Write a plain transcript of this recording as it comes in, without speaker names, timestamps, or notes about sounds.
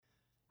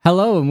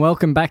Hello and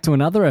welcome back to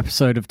another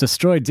episode of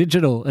Destroy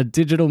Digital, a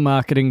digital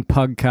marketing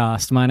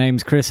podcast. My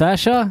name's Chris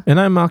Asher. And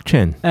I'm Mark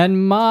Chen.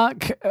 And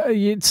Mark,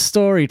 it's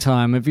story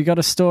time. Have you got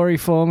a story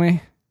for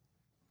me?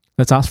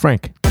 Let's ask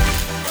Frank.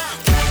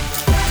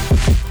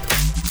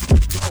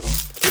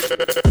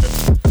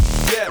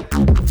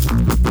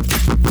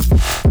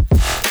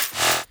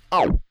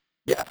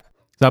 Yeah. So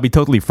I'll be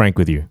totally frank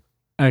with you.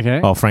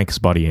 Okay. Oh, Frank's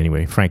Body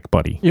anyway. Frank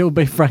Body. You'll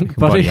be Frank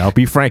Body. I'll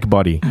be Frank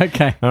Body.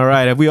 Okay. All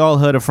right. Have we all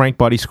heard of Frank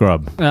Body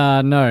Scrub?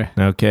 No.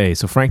 Okay.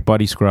 So Frank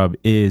Body Scrub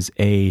is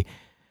a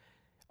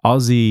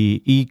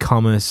Aussie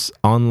e-commerce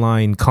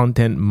online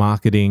content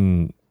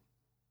marketing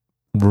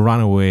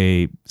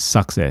runaway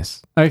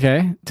success.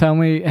 Okay. Tell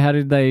me, how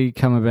did they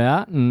come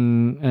about?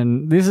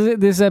 And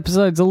this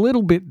episode's a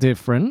little bit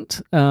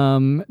different,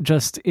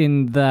 just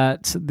in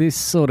that this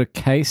sort of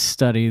case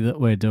study that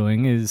we're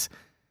doing is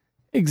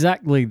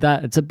exactly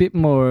that. It's a bit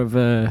more of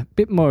a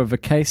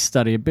case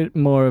study, a bit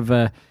more of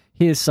a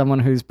here's someone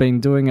who's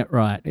been doing it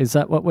right. Is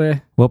that what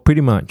we're? Well,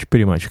 pretty much,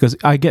 because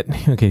we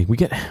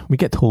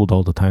get told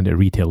all the time that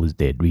retail is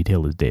dead,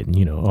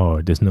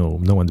 and there's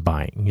no one's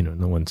buying,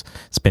 no one's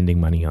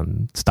spending money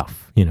on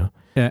stuff,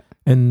 Yeah.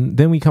 And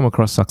then we come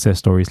across success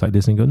stories like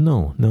this and go,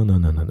 no.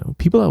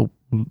 People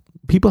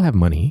have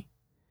money.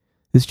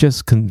 It's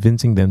just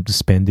convincing them to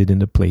spend it in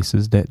the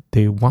places that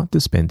they want to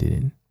spend it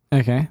in.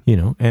 Okay.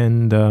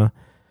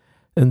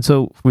 And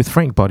so with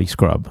Frank Body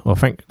Scrub, or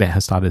Frank that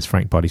has started as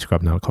Frank Body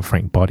Scrub, now called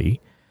Frank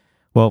Body.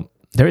 Well,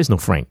 there is no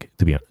Frank,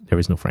 to be honest. There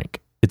is no Frank.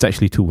 It's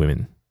actually two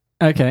women.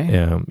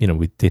 Okay.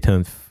 They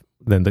turn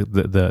then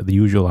the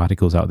usual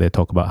articles out there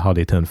talk about how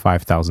they turned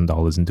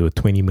 $5,000 into a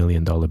 $20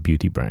 million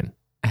beauty brand.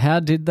 How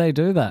did they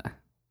do that?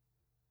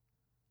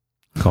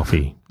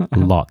 Coffee,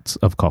 lots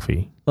of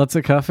coffee. Lots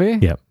of coffee.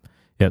 Yep.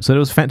 So it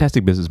was a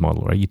fantastic business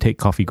model, right? You take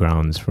coffee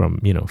grounds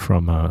from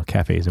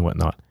cafes and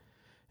whatnot,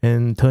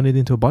 and turn it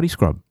into a body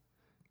scrub.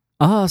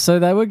 Oh, so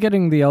they were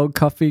getting the old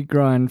coffee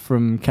grind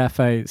from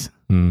cafes.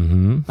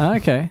 Mm-hmm.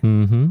 Okay.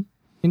 Mm-hmm.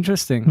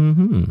 Interesting.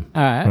 Mm-hmm.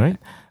 All right.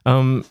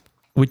 Right.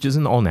 Which is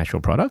an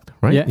all-natural product,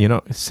 right? Yeah. You're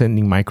not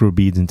sending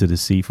microbeads into the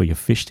sea for your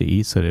fish to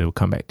eat so that it'll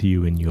come back to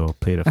you in your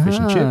plate of fish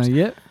and chips.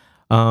 Yeah.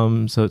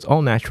 So it's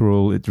all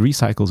natural. It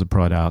recycles a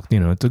product.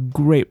 It's a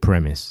great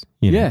premise.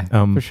 Yeah,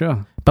 for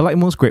sure. But like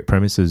most great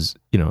premises,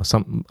 a lot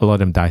of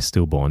them die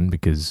stillborn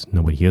because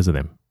nobody hears of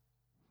them.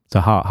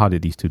 So how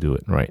did these two do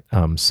it, right?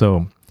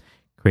 So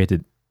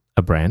created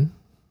a brand,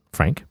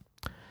 Frank,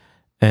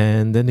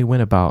 and then they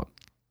went about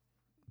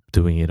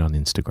doing it on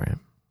Instagram.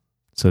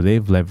 So they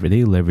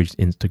leveraged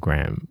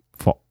Instagram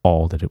for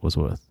all that it was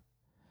worth.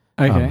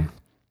 Okay.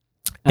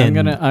 I'm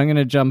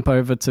gonna jump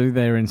over to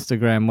their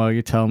Instagram while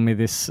you tell me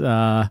this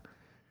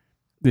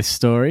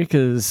story,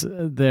 because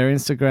their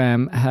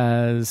Instagram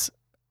has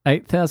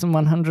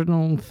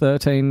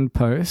 8,113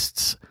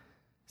 posts,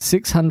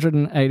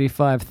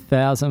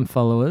 685,000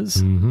 followers,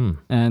 Mm-hmm.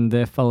 and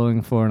they're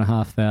following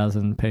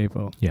 4,500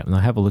 people. Yeah, now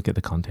have a look at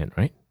the content,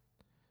 right?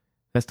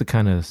 That's the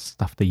kind of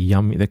stuff,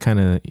 the kind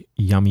of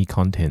yummy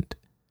content.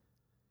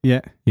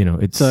 Yeah.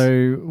 It's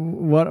So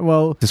what?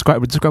 Well,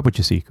 describe what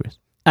you see, Chris.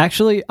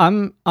 actually,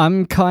 I'm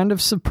kind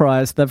of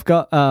surprised. They've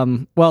got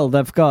like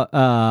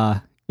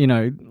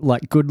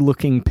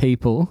good-looking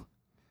people,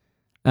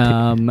 who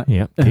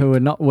are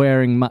not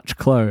wearing much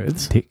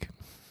clothes. Tick.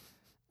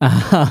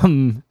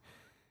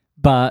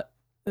 But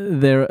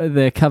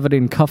they're covered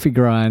in coffee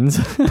grinds.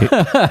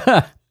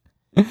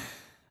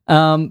 But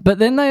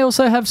then they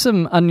also have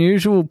some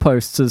unusual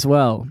posts as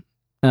well,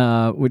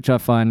 which I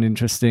find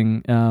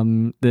interesting.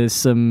 There's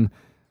some,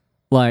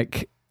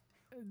 like,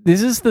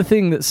 this is the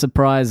thing that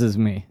surprises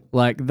me.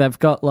 Like, they've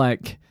got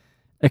like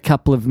a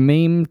couple of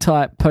meme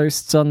type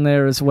posts on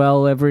there as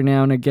well every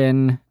now and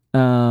again.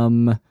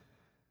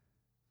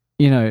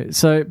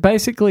 So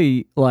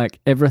basically like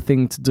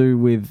everything to do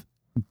with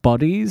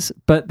bodies,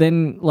 but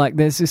then like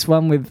there's this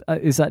one with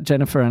is that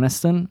Jennifer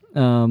Aniston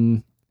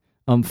on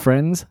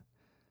Friends,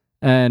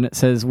 and it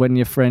says when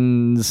your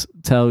friends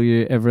tell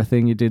you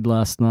everything you did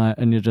last night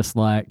and you're just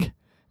like,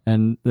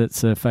 and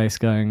that's her face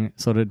going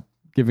sort of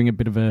giving a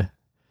bit of a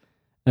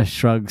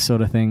shrug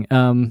sort of thing.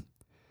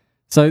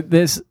 So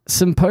there's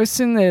some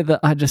posts in there that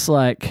I just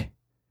like,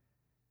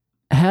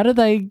 how do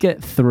they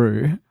get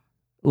through?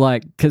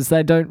 Like, because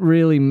they don't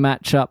really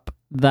match up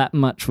that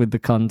much with the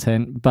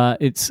content,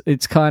 but it's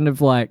kind of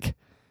like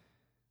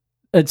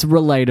it's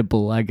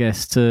relatable, I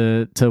guess,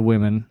 to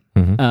women.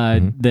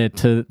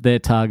 Mm-hmm. Their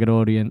target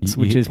audience,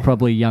 which is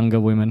probably younger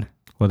women.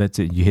 Well, that's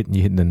it. You hit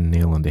the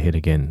nail on the head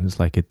again. It's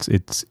like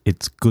it's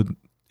good.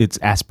 It's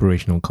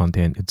aspirational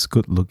content. It's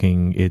good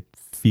looking. It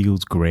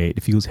feels great.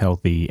 It feels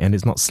healthy, and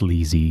it's not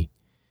sleazy.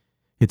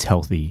 It's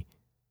healthy.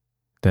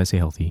 Did I say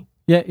healthy?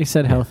 Yeah, you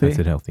said healthy. I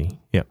said healthy.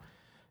 Yeah,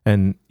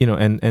 and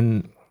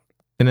and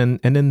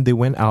then they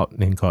went out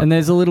and got. And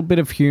there's a little bit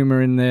of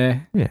humor in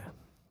there. Yeah,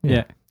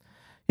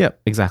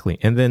 exactly.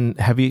 And then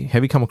have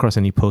you come across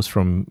any posts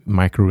from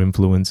micro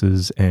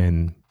influencers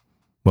and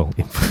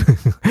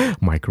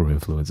micro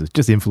influencers,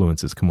 just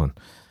influencers? Come on.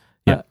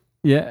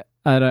 Yeah.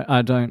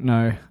 I don't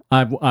know.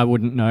 I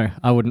wouldn't know.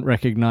 I wouldn't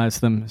recognize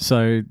them.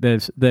 So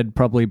there'd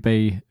probably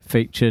be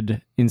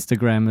featured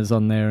Instagrammers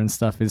on there and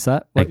stuff. Is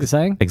that what you're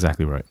saying?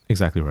 Exactly right.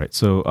 Exactly right.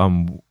 So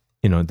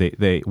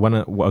they want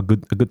a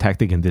good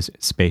tactic in this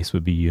space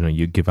would be,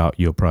 you give out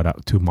your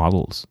product to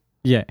models.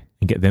 Yeah.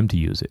 And get them to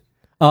use it.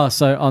 Oh,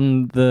 so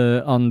on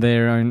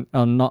their own,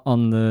 not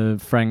on the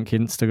Frank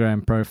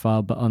Instagram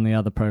profile, but on the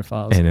other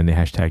profiles. And then they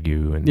hashtag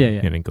you, and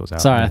and it goes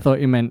out. Sorry, I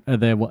thought you meant are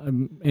there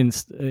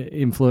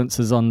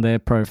influencers on their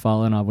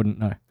profile, and I wouldn't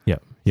know. Yeah.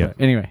 So,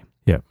 anyway.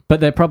 Yeah.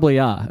 But there probably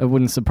are. It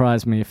wouldn't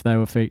surprise me if they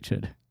were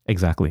featured.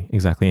 Exactly.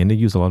 And they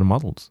use a lot of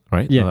models,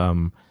 right? Yeah.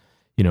 And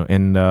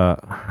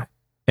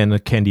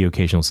it can the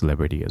occasional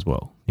celebrity as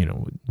well,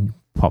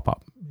 pop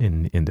up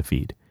in the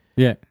feed.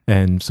 Yeah.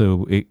 And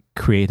so it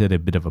created a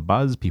bit of a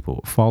buzz. People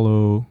would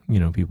follow,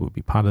 people would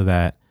be part of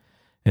that.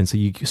 And so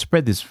you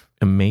spread this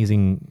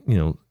amazing,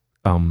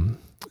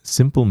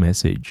 simple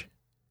message.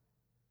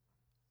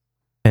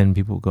 And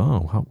people go,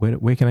 oh,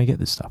 where can I get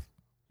this stuff?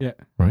 Yeah.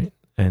 Right?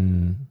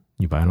 And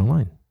you buy it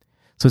online.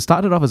 So it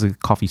started off as a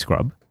coffee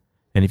scrub.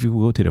 And if you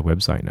go to their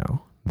website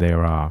now, they've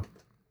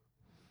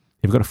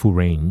got a full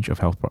range of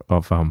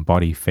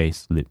body,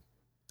 face, lip,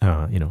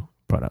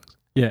 products.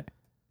 Yeah.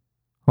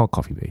 All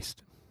coffee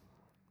based.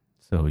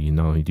 So do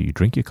you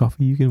drink your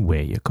coffee? You can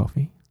wear your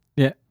coffee.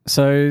 Yeah.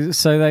 So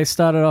they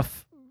started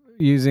off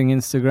using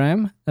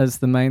Instagram as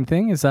the main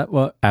thing. Is that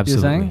what you're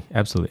saying?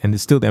 Absolutely. And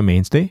it's still their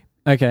mainstay.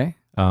 Okay.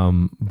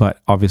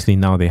 But obviously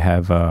now they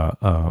have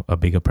a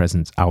bigger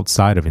presence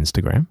outside of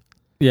Instagram.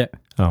 Yeah.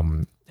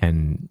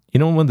 And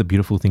one of the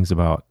beautiful things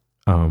about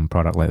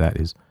product like that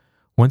is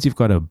once you've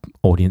got an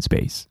audience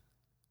base,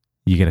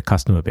 you get a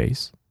customer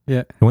base.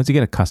 Yeah. And once you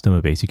get a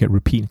customer base, you get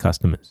repeat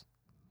customers.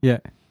 Yeah.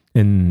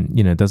 And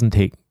it doesn't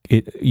take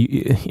it.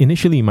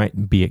 Initially,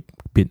 might be a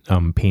bit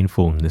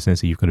painful in the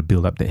sense that you've got to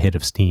build up the head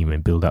of steam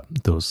and build up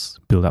those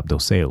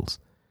sales.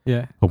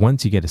 Yeah. But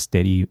once you get a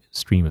steady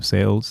stream of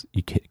sales,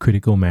 you get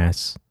critical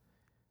mass.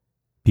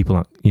 People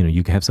aren't.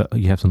 You have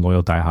some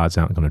loyal diehards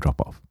that aren't going to drop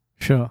off.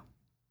 Sure.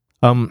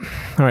 All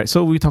right.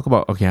 So we talk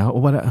about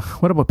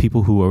what about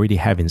people who already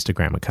have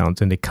Instagram accounts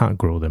and they can't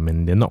grow them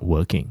and they're not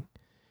working.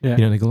 Yeah.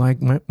 They go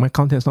like, my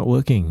content's not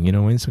working.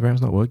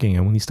 Instagram's not working.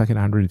 I'm only stuck at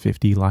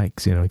 150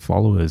 likes,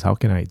 followers. How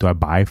can do I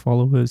buy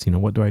followers?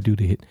 What do I do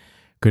to hit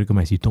critical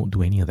mass? You don't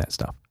do any of that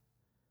stuff.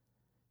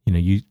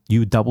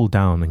 You double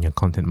down on your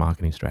content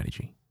marketing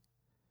strategy.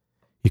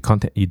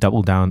 You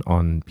double down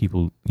on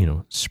people,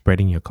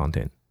 spreading your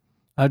content.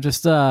 I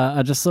just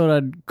thought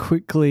I'd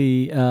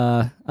quickly,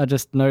 I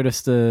just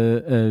noticed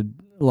as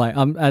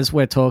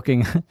we're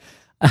talking,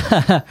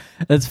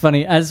 it's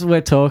funny, as we're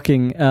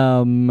talking,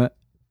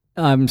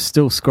 I'm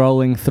still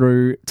scrolling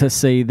through to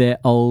see their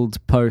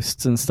old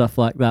posts and stuff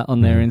like that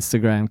on their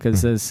Instagram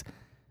because there's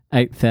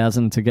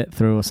 8,000 to get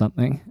through or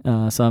something.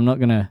 So I'm not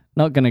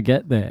gonna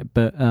get there.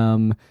 But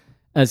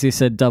as you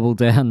said, double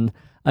down.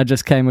 I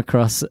just came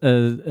across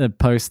a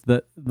post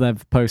that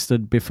they've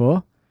posted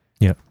before.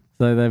 Yeah.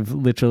 So they've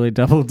literally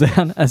doubled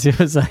down as you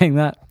were saying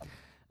that.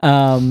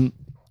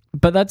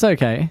 But that's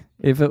okay.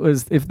 If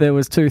there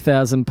was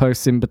 2,000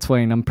 posts in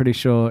between, I'm pretty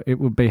sure it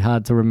would be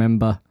hard to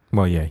remember.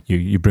 Well, yeah,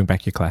 you bring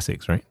back your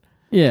classics, right?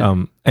 Yeah.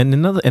 And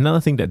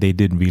another thing that they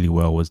did really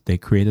well was they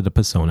created a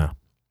persona.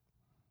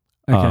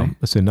 Okay.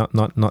 So not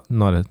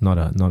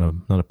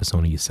a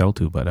persona you sell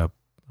to, but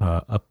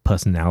a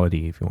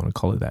personality, if you want to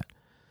call it that.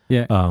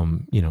 Yeah.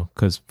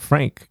 Because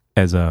Frank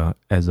as a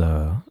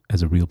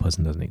real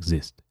person doesn't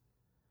exist.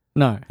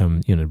 No.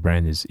 The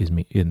brand is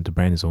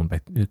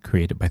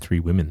created by 3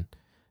 women,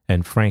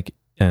 and Frank,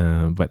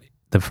 but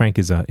the Frank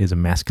is a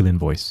masculine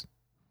voice.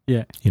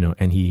 Yeah.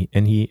 And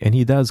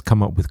he does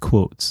come up with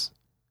quotes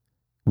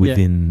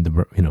within the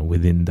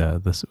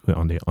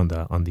on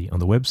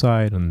the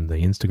website, on the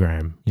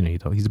Instagram.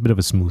 He's a bit of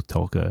a smooth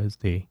talker, as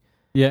they.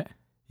 Yeah.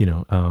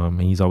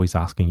 And he's always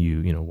asking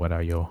you, what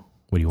do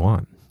you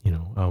want?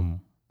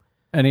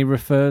 And he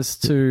refers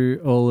to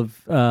all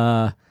of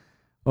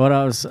what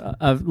I was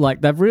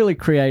they've really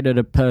created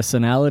a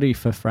personality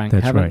for Frank,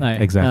 That's haven't right.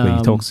 they? Exactly.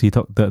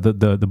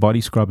 The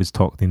body scrub is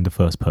talked in the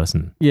first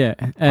person. Yeah.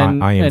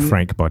 And I am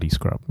Frank body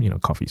scrub,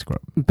 coffee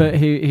scrub. But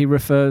he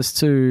refers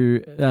to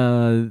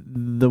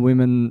the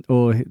women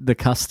or the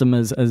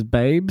customers as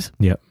babes.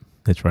 Yep.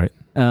 That's right.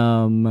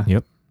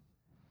 Yep.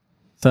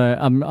 So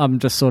I'm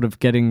just sort of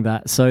getting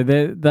that. So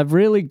they've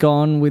really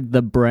gone with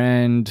the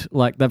brand,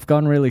 they've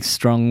gone really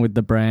strong with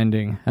the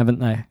branding, haven't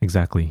they?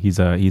 Exactly. He's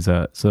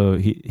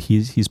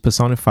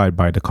personified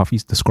by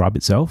the scrub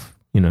itself.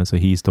 So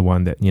he's the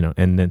one that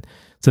and then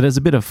so there's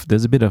a bit of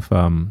depth.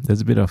 and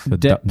a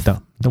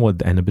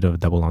bit of a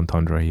double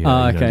entendre here.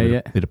 Okay,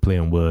 a bit of play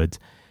on words.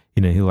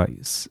 He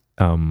likes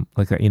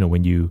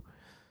when you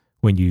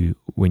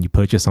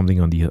purchase something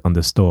on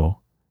the store,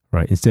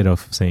 right? Instead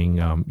of saying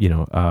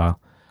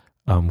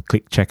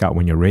click checkout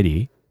when you're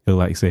ready,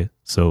 he'll say,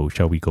 so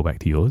shall we go back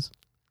to yours?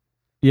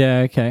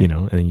 Yeah, okay.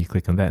 And then you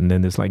click on that, and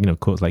then there's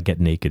quotes like get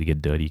naked,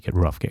 get dirty, get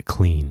rough, get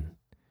clean.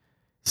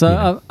 So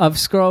Yeah. I've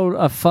scrolled.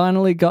 I've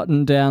finally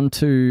gotten down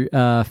to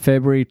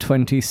February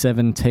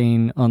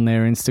 2017 on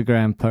their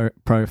Instagram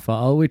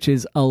profile, which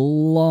is a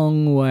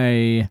long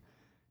way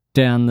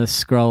down the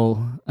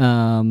scroll.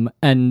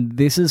 And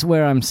this is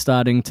where I'm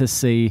starting to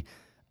see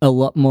a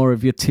lot more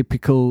of your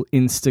typical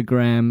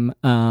Instagram,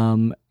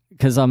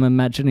 because I'm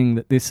imagining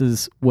that this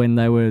is when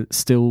they were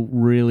still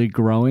really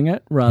growing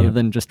it rather Yep.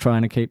 than just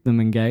trying to keep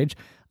them engaged.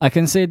 I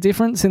can see a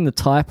difference in the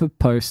type of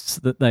posts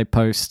that they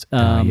post.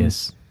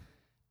 Yes.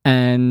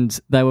 And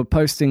they were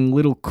posting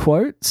little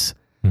quotes.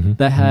 Mhm.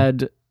 They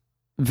had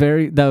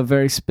they were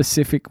very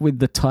specific with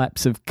the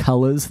types of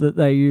colors that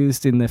they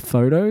used in their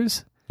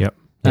photos. Yep.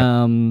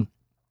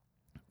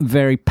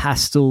 Very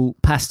pastel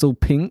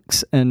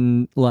pinks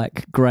and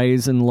like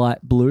grays and light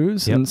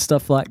blues Yep. and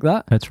stuff like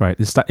that. That's right.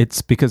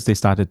 It's because they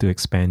started to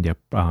expand their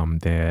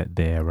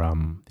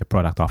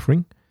product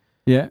offering.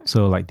 Yeah.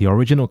 So like the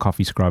original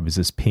coffee scrub is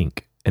this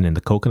pink, and then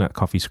the coconut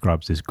coffee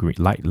scrubs is green,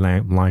 light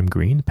lime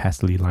green,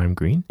 pastely lime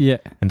green, Yeah.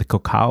 and the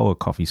cacao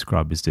coffee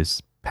scrub is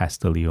this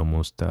pastely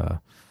almost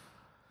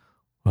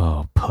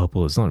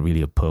purple. It's not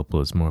really a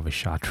purple. It's more of a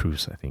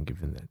chartreuse, I think.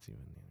 Even that's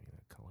even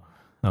the color.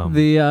 I'm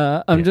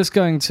yeah. just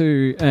going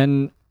to,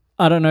 and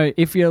I don't know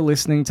if you're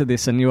listening to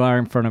this and you are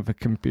in front of a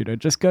computer,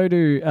 just go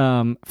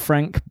to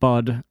Frank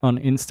Bod on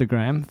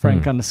Instagram,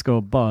 Frank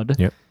 _ Bod.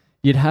 Yep.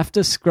 You'd have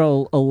to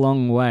scroll a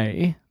long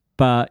way,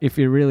 but if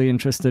you're really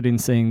interested in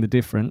seeing the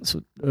difference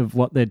of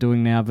what they're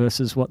doing now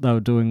versus what they were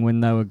doing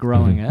when they were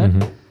growing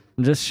it,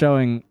 I'm just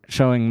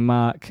showing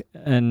Mark,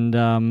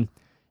 and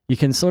you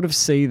can sort of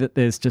see that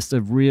there's just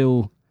a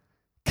real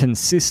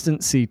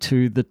consistency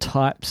to the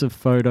types of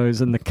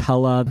photos and the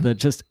color,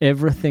 just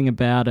everything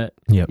about it.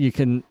 Yep.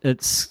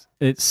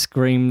 It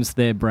screams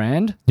their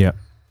brand. Yep.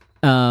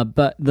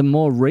 But the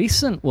more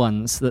recent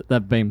ones that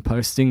they've been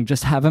posting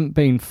just haven't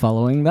been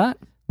following that.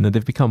 No,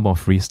 they've become more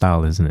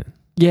freestyle, isn't it?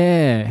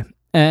 Yeah,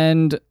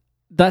 and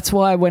that's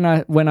why when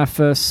I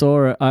first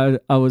saw it,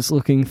 I was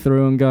looking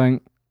through and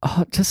going,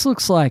 oh, it just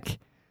looks like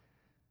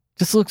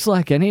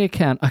any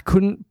account. I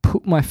couldn't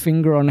put my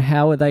finger on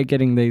how are they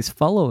getting these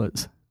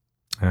followers.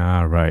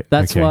 Ah, right.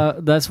 That's okay.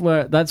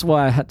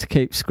 why I had to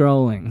keep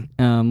scrolling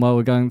while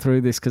we're going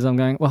through this, because I'm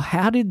going, well,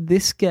 how did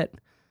this get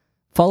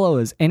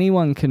followers?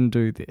 Anyone can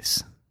do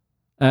this.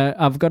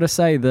 I've got to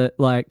say that,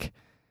 like,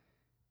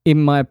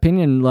 in my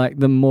opinion, like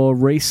the more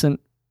recent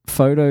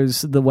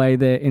photos, the way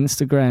their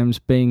Instagram's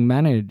being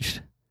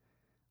managed,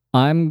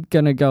 I'm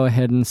going to go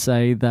ahead and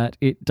say that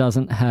it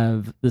doesn't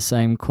have the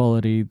same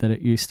quality that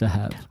it used to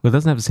have. Well, it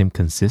doesn't have the same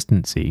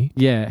consistency.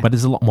 Yeah. But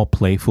it's a lot more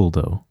playful,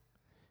 though.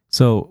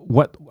 So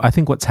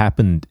what's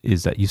happened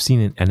is that you've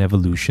seen an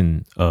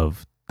evolution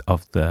of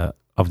the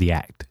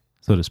act,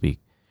 so to speak.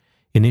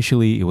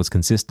 Initially, it was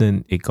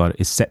consistent.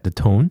 It set the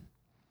tone,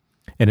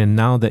 and then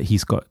now that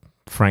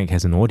Frank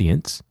has an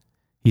audience,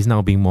 he's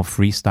now being more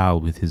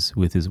freestyle with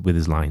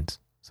his lines,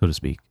 so to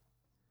speak.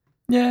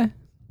 Yeah.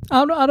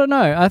 I don't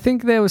know. I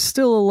think there was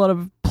still a lot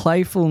of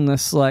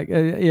playfulness. Like,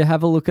 you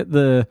have a look at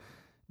the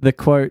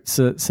quotes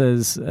that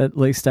says at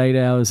least 8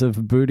 hours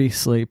of booty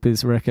sleep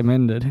is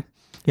recommended.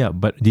 Yeah,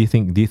 but do you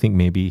think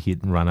maybe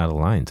he'd run out of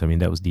lines? I mean,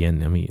 that was the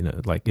end. I mean,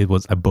 like it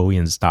was a Bowie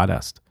and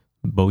Stardust,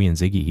 Bowie and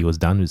Ziggy. He was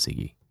done with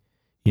Ziggy.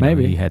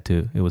 Maybe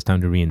it was time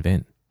to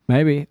reinvent.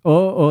 Maybe,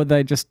 or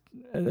they just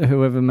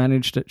whoever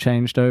managed it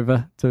changed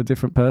over to a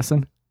different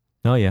person.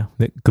 Oh yeah,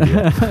 that could be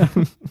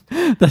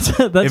that. That's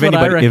what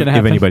I reckon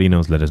happened. If anybody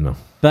knows, let us know.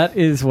 That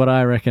is what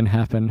I reckon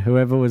happened.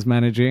 Whoever was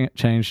managing it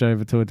changed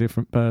over to a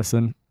different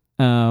person.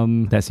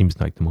 That seems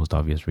like the most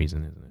obvious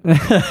reason, isn't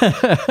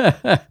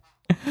it?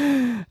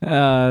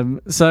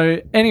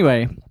 So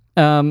anyway,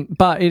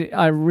 but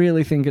I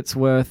really think it's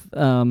worth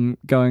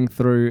going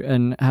through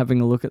and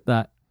having a look at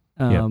that.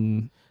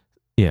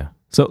 Yeah.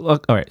 So,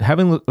 look, all right,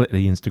 having a look at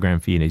the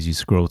Instagram feed as you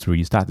scroll through,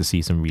 you start to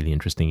see some really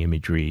interesting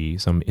imagery,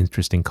 some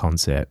interesting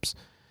concepts,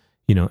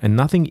 and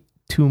nothing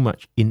too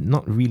much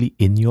not really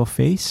in your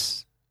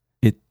face.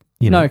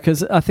 No,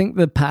 because I think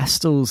the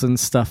pastels and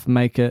stuff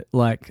make it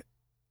like,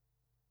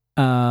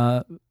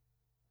 not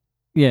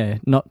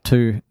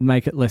to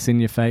make it less in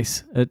your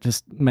face. It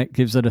just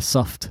gives it a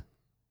soft,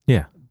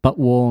 but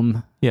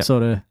warm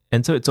sort of.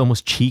 And so it's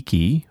almost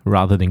cheeky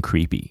rather than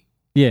creepy.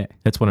 Yeah.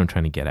 That's what I'm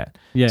trying to get at.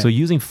 Yeah. So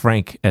using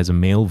Frank as a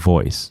male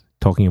voice,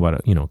 talking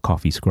about a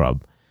coffee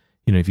scrub,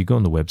 if you go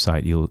on the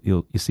website,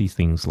 you'll see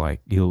things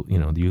like you'll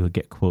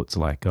get quotes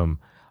like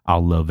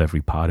 "I'll love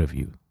every part of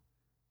you."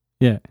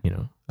 Yeah.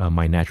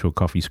 My natural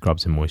coffee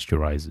scrubs and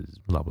moisturizes,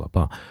 blah blah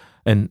blah,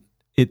 and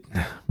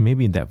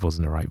maybe that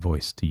wasn't the right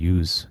voice to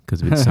use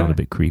because it would sound a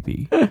bit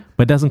creepy, but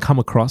it doesn't come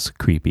across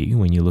creepy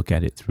when you look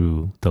at it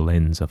through the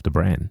lens of the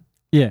brand.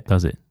 Yeah.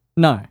 Does it?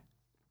 No.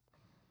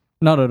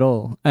 Not at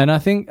all. And I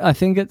think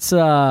it's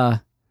I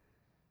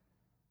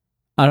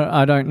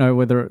don't know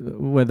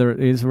whether it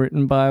is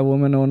written by a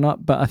woman or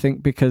not, but I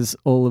think because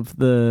all of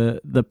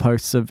the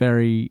posts are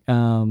very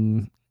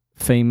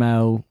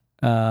female,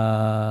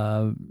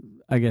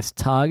 I guess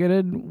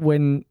targeted,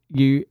 when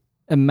you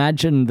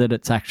imagine that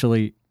it's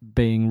actually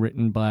being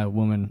written by a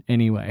woman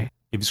anyway.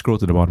 If you scroll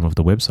to the bottom of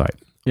the website,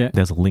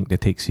 there's a link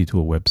that takes you to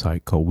a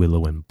website called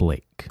Willow and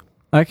Blake.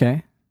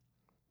 Okay.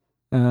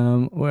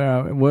 Where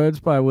are we? Words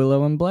by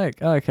Willow and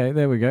Blake. Okay,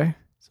 there we go.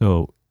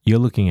 So you're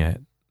looking at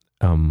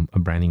a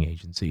branding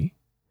agency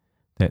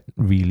that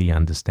really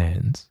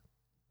understands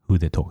who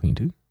they're talking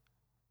to.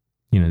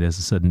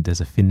 There's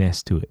a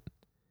finesse to it.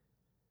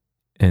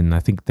 And I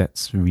think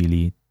that's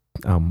really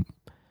a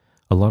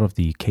lot of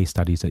the case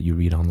studies that you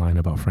read online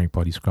about Frank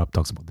Body Scrub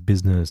talks about the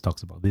business,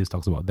 talks about this,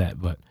 talks about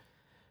that, but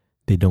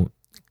they don't.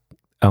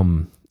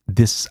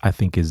 This I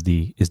think is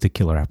the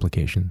killer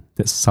application.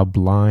 That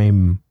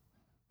sublime,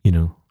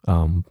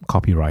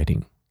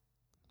 copywriting.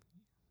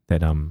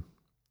 That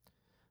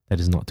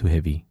is not too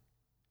heavy,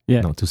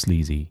 not too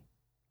sleazy,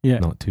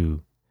 not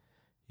too,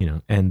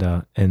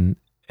 and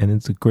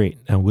it's a great.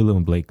 And Willow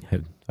and Blake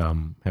have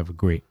a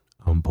great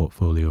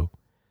portfolio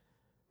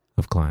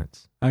of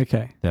clients.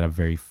 Okay. That are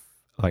very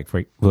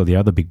the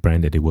other big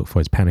brand that they work for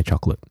is Pana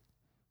Chocolate.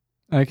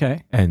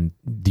 Okay. And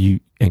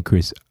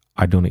Chris,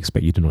 I don't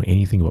expect you to know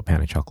anything about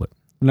Pana Chocolate.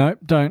 Nope,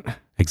 don't.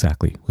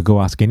 Exactly. We'll go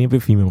ask any of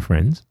your female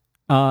friends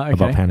Okay.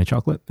 about Pana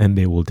Chocolate, and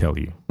they will tell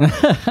you.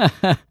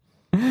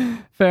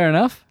 Fair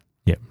enough.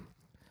 Yeah.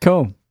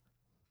 Cool.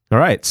 All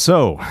right.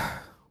 So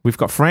we've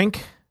got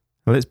Frank.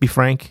 Let's be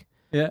frank.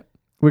 Yeah.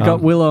 We've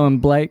got Willow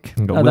and Blake.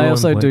 They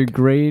also do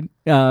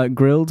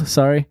grilled.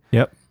 Sorry.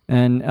 Yep.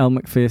 And Elle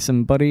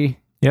Macpherson Body.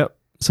 Yep.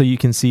 So you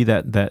can see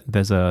that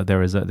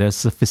there's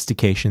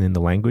sophistication in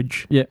the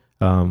language. Yeah.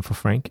 For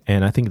Frank,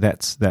 and I think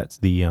that's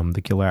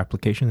the killer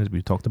application as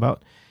we talked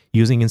about.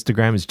 Using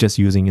Instagram is just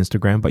using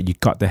Instagram, but you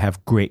got to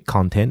have great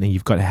content and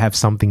you've got to have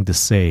something to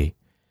say.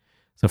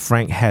 So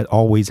Frank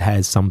always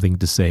has something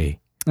to say.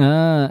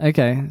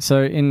 Okay.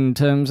 So in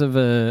terms of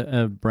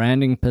a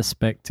branding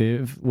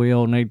perspective, we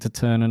all need to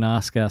turn and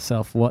ask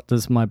ourselves, what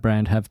does my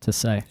brand have to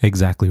say?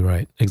 Exactly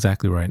right.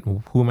 Exactly right.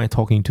 Who am I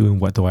talking to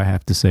and what do I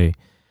have to say?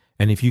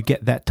 And if you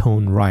get that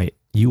tone right,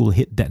 you will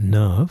hit that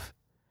nerve,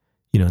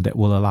 that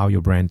will allow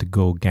your brand to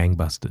go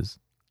gangbusters.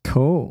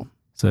 Cool.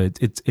 So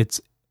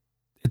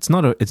it's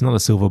not a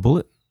silver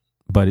bullet,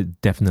 but it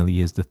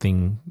definitely is the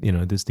thing,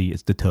 it's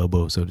the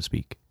turbo, so to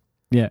speak.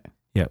 Yeah.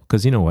 Yeah,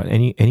 because you know what?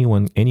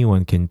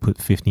 Anyone can put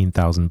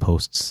 15,000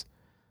 posts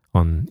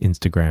on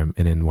Instagram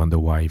and then wonder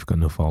why you've got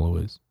no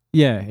followers.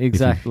 Yeah,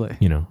 exactly.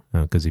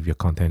 Because if your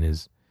content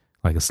is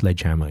like a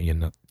sledgehammer, you're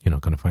not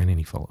going to find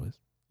any followers.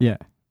 Yeah.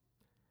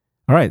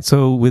 All right.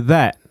 So with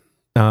that,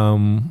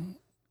 the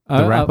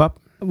wrap up.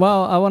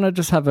 Well, I want to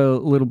just have a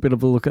little bit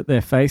of a look at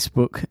their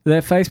Facebook.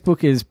 Their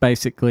Facebook is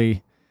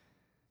basically,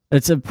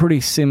 it's a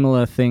pretty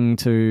similar thing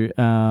to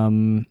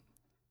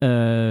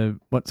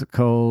what's it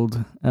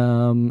called?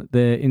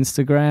 Their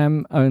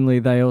Instagram, only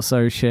they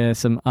also share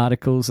some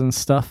articles and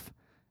stuff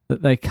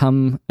that they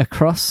come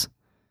across.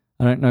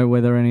 I don't know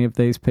whether any of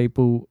these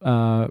people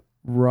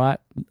write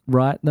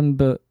them,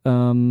 but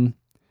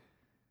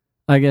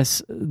I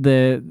guess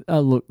they're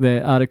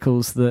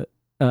articles that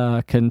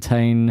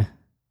contain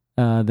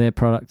their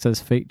products as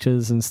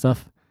features and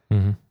stuff.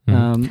 Mm-hmm,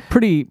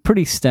 mm-hmm.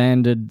 Pretty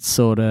standard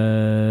sort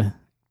of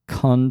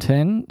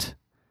content.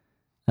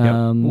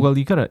 Well,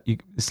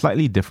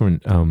 slightly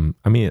different. I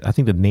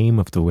think the name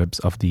of the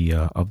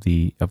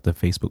the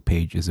Facebook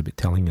page is a bit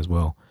telling as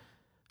well,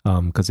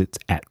 because it's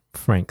at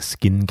Frank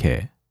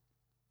Skincare.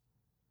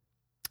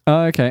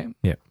 Oh, okay.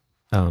 Yeah.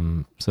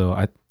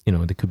 So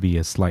there could be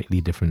a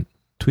slightly different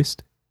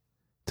twist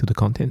to the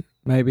content.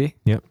 Maybe.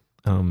 Yep.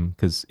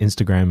 Because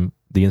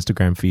the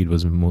Instagram feed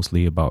was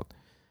mostly about,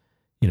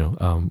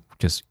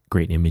 just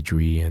great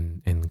imagery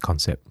and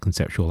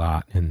conceptual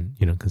art and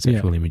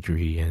conceptual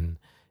imagery and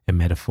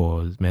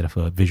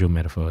visual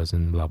metaphors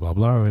and blah blah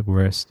blah.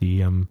 Whereas the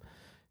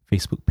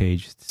Facebook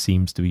page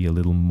seems to be a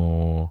little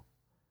more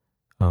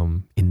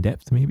in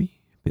depth,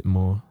 maybe a bit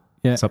more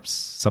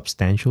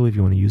substantial, if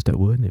you want to use that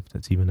word, if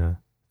that's even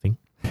a thing.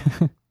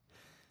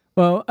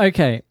 Well,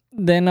 okay.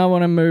 Then I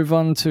want to move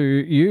on to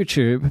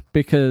YouTube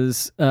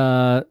because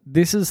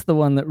this is the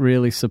one that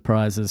really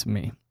surprises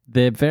me.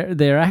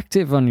 They're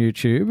active on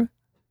YouTube,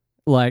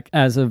 like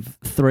as of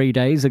 3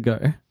 days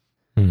ago,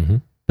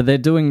 but they're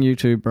doing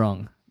YouTube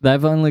wrong.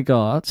 They've only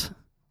got,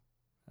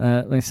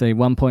 let me see,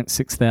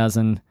 1.6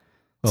 thousand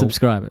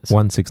subscribers.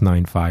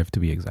 1695 to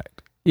be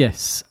exact.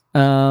 Yes.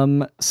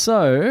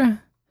 So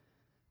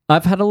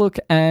I've had a look,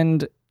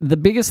 and the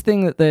biggest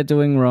thing that they're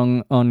doing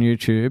wrong on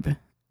YouTube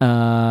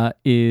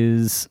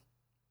is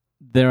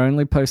they're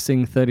only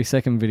posting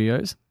 30-second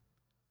videos.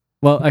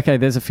 Well, okay,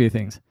 there's a few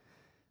things.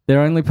 They're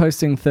only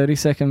posting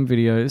 30-second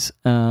videos.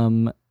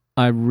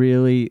 I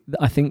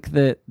think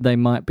that they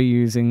might be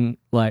using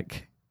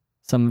like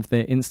some of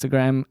their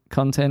Instagram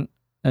content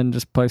and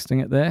just posting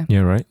it there.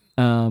 Yeah, right.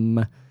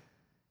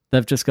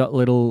 They've just got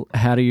little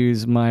how to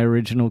use my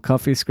original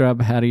coffee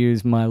scrub, how to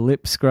use my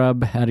lip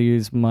scrub, how to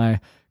use my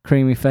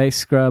creamy face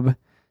scrub.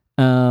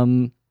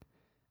 And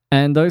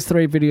those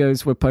 3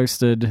 videos were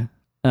posted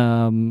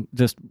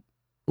just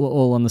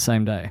all on the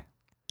same day.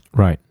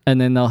 Right.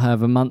 And then they'll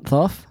have a month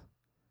off,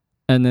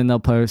 and then they'll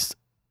post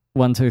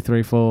 1, 2,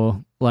 3,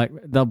 4. Like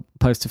they'll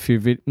post a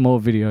few more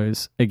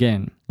videos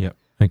again. Yep.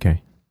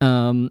 Okay.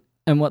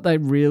 And what they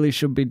really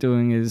should be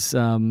doing is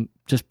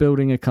just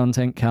building a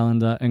content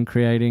calendar and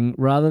creating,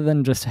 rather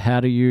than just how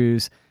to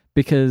use,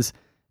 because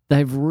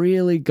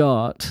they've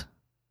got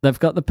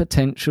the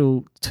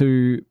potential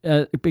to,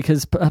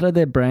 because part of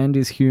their brand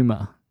is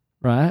humor,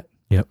 right?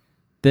 Yep.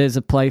 There's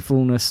a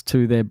playfulness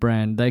to their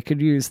brand. They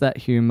could use that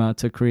humor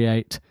to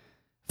create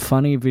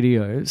funny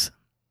videos,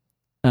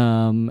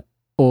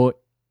 or,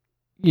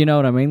 you know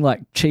what I mean?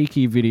 Like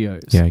cheeky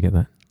videos. Yeah, I get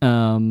that.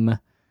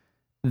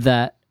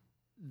 That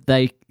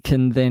they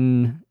can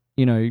then,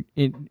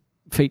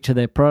 feature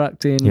their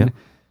product in. Yeah.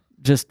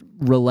 Just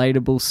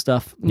relatable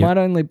stuff. Yeah. Might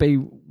only be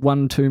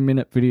 1-2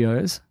 minute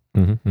videos.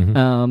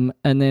 And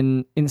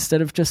then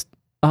instead of just,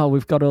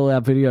 we've got all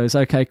our videos,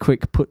 okay,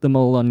 quick, put them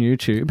all on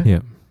YouTube. Yeah.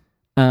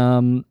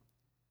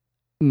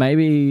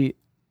 Maybe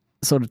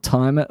sort of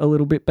time it a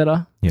little bit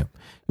better. Yeah.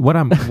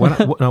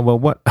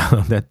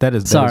 That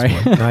is Sorry.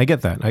 No, I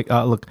get that.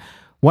 Look,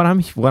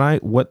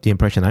 what the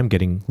impression I'm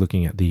getting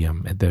looking at the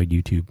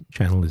YouTube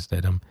channel is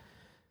that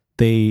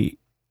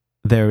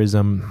there is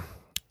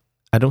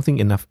I don't think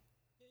enough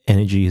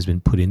energy has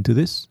been put into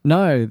this.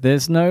 No,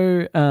 there's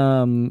no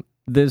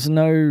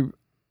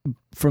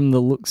from the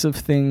looks of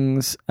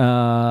things,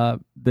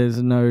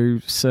 there's no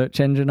search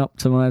engine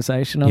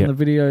optimization on the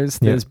videos.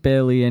 There's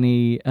barely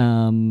any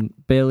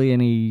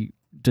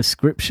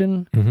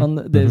description on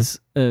the, there's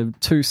a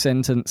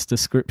 2-sentence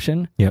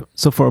description. Yeah.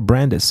 So for a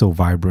brand that's so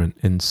vibrant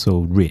and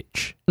so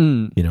rich,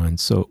 and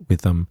so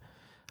with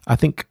I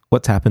think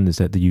what's happened is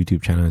that the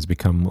YouTube channel has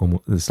become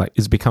almost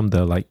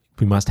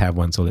we must have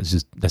one, so let's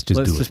just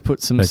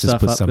put some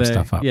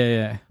stuff up.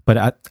 Yeah.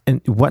 But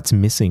and what's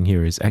missing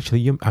here is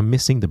actually I'm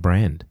missing the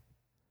brand.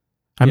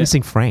 I'm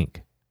missing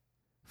Frank.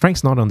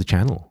 Frank's not on the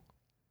channel.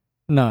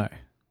 No,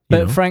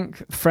 but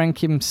Frank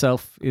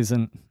himself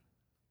isn't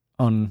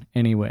on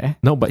anywhere.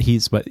 No, but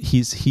he's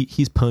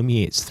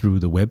permeates through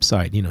the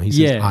website. He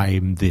says,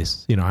 "I'm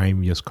this."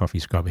 I'm your coffee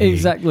scrub. Hey,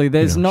 exactly.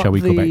 There's not. Shall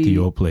we go back to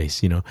your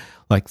place?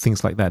 Like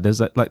things like that. There's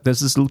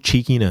this little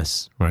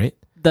cheekiness, right?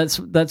 That's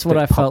what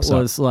I felt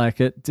was like.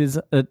 It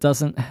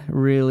doesn't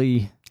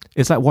really.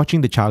 It's like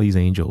watching the Charlie's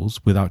Angels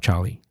without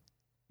Charlie.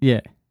 Yeah.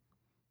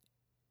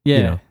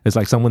 Yeah. It's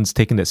like someone's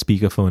taken that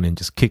speakerphone and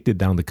just kicked it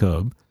down the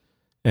curb,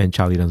 and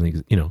Charlie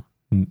doesn't.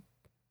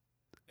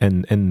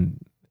 And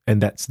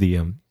that's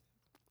the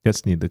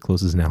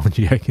closest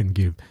analogy I can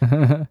give.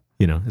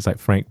 It's like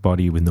Frank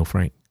body with no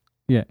Frank.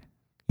 Yeah.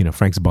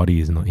 Frank's body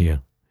is not here.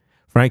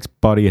 Frank's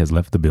body has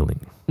left the building.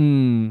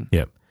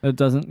 Yep. It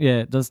doesn't. Yeah,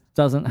 it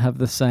doesn't have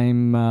the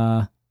same.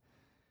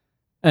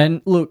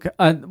 And look,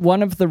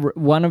 one of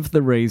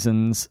the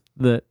reasons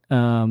that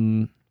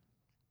the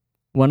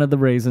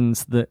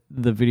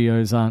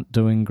videos aren't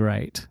doing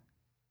great,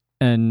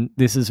 and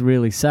this is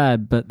really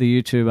sad, but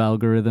the YouTube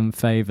algorithm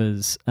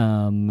favors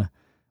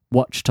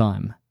watch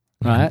time.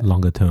 Right,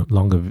 longer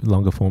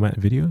format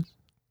videos.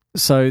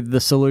 So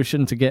the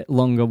solution to get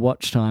longer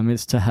watch time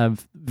is to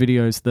have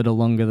videos that are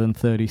longer than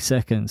 30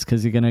 seconds,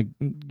 because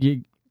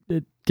it's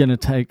gonna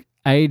take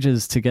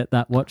ages to get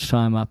that watch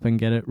time up and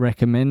get it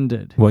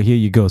recommended. Well, here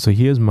you go. So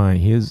here's my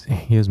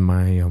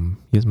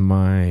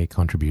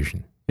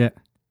contribution. Yeah.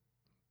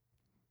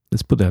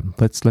 Let's put that.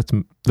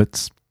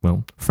 Let's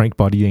Frank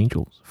Body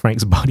Angels.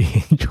 Frank's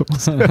Body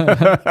Angels.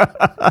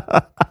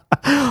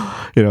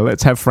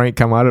 Let's have Frank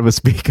come out of a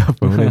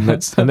speakerphone and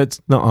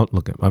let's not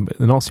look.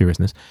 In all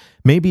seriousness,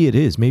 maybe it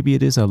is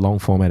a long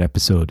format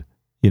episode.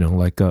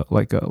 Like a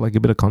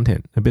bit of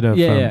content, a bit of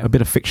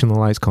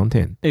fictionalized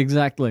content.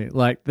 Exactly,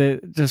 like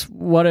just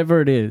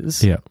whatever it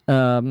is. Yeah.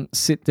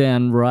 Sit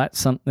down, write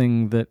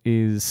something that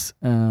is,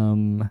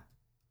 going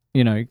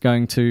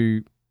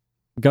to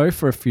go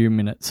for a few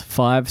minutes,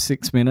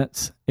 5-6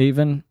 minutes,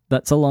 even.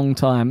 That's a long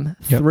time.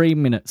 Yep. 3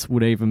 minutes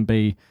would even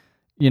be,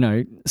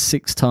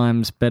 6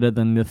 times better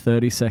than the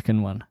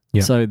 30-second one.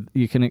 Yep. So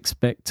you can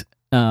expect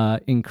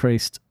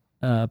increased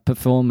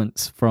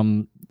performance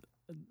from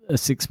a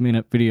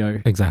 6-minute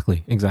video.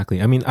 Exactly.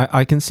 I mean,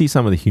 I can see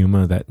some of the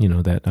humor that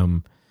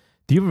do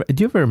you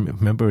ever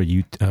remember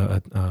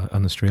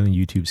an Australian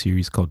YouTube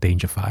series called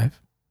Danger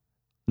 5?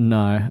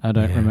 No, I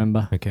don't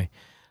remember. Okay.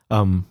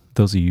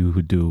 Those of you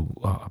who do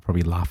are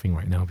probably laughing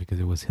right now because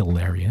it was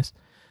hilarious.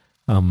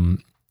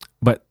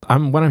 But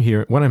what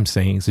I'm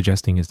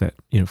suggesting is that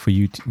for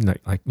you to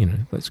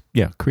let's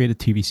create a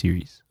TV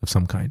series of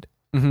some kind.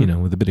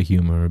 Mm-hmm. With a bit of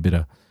humor,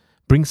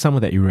 bring some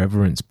of that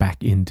irreverence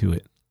back into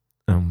it.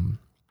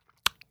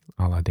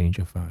 A la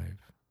Danger 5.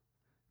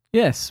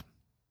 Yes,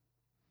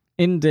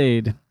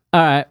 indeed. All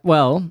right.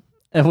 Well,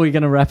 are we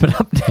going to wrap it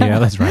up now? Yeah,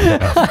 let's wrap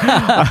it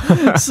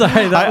up.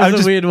 Sorry, that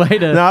was a weird way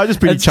to... No, I was just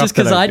pretty chuffed. It's just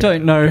because I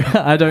don't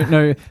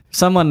know.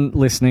 Someone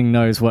listening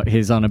knows what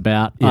he's on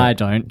about. Yeah. I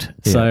don't.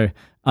 Yeah. So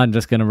I'm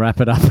just going to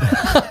wrap it up.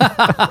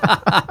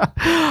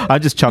 I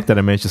just chucked that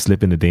I managed to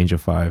slip in the Danger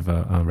 5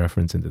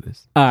 reference into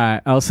this. All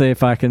right, I'll see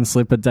if I can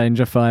slip a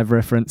Danger 5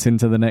 reference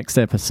into the next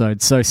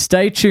episode. So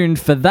stay tuned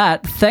for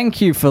that.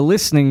 Thank you for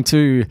listening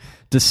to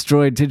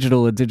Destroy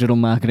Digital, a digital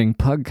marketing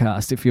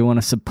podcast. If you want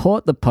to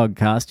support the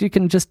podcast, you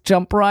can just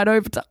jump right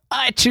over to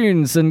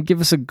iTunes and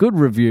give us a good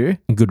review.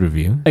 Good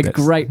review.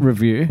 Great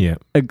review. Yeah.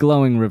 A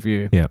glowing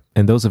review. Yeah.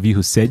 And those of you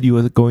who said you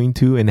were going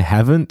to and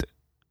haven't,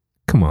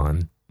 come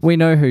on. We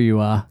know who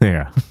you are.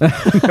 Yeah.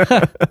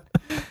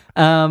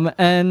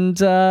 And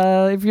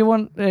if you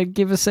want,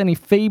 give us any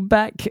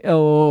feedback,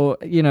 or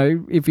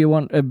if you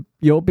want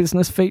your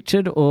business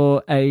featured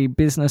or a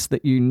business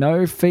that you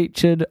know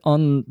featured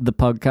on the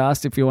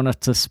podcast, if you want us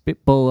to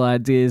spitball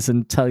ideas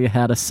and tell you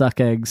how to suck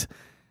eggs,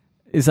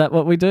 is that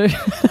what we do?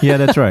 Yeah,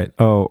 that's right.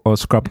 Or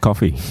scrub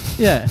coffee.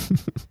 Yeah.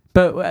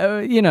 But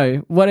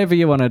whatever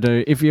you want to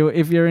do, if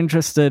you're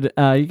interested,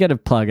 you get a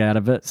plug out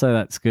of it, so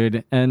that's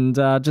good. And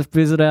just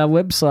visit our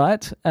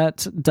website at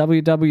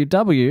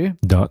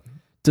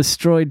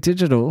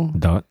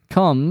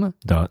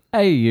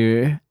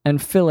www.destroydigital.com.au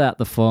and fill out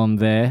the form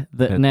there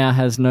that now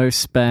has no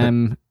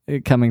spam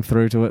coming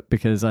through to it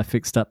because I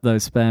fixed up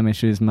those spam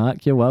issues.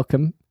 Mark, you're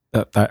welcome.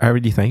 I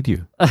already thanked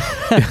you.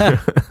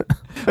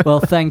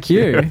 Well, thank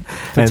you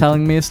for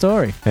telling me a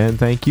story. And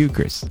thank you,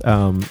 Chris.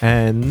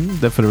 And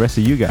for the rest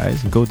of you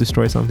guys, go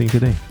destroy something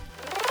today.